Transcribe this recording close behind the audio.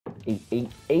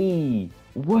Hey,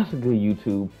 what's good,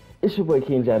 YouTube? It's your boy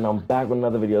King Jack, and I'm back with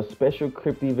another video, special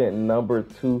Krypt event number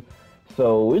 2.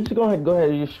 So we're just gonna go ahead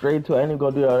and get straight to it. I ain't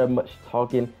gonna do all that much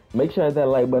talking. Make sure to hit that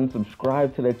like button,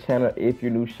 subscribe to the channel if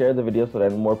you're new, share the video so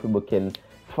that more people can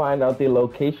find out the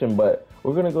location. But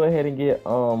we're gonna go ahead and get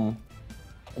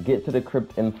to the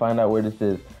Krypt and find out where this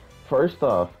is. First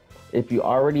off, if you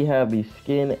already have the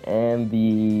skin and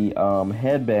the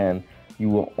headband, you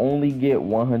will only get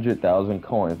 100,000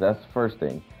 coins. That's the first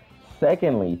thing.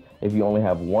 Secondly, if you only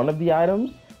have one of the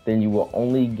items, then you will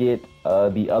only get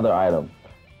the other item.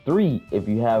 3, if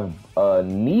you have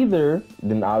neither,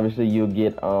 then obviously you'll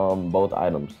get both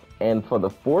items. And for the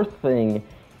fourth thing,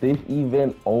 this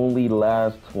event only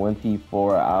lasts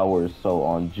 24 hours. So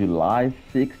on July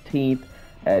 16th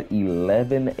at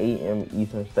 11 a.m.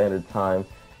 Eastern Standard Time,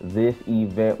 this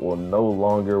event will no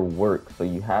longer work. So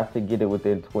you have to get it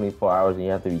within 24 hours and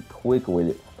you have to be quick with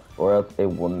it, or else it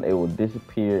will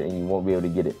disappear and you won't be able to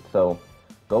get it. So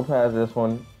go past this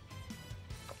one.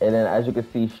 And then as you can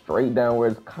see straight down where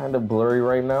it's kind of blurry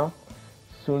right now,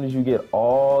 as soon as you get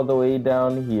all the way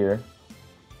down here,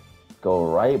 go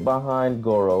right behind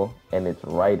Goro and it's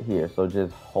right here. So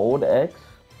just hold X,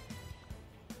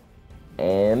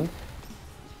 and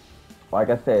like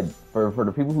I said, for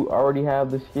the people who already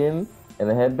have the skin and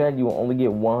the headband, you will only get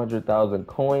 100,000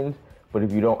 coins. But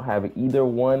if you don't have either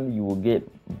one, you will get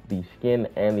the skin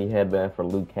and the headband for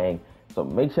Liu Kang. So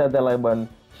make sure to hit that like button,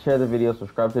 share the video,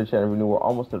 subscribe to the channel if you're new. We're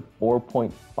almost at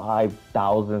 4.5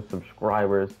 thousand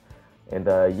subscribers. And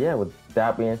yeah, with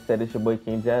that being said, it's your boy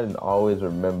King Jad, and always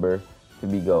remember to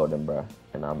be golden, bruh.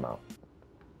 And I'm out.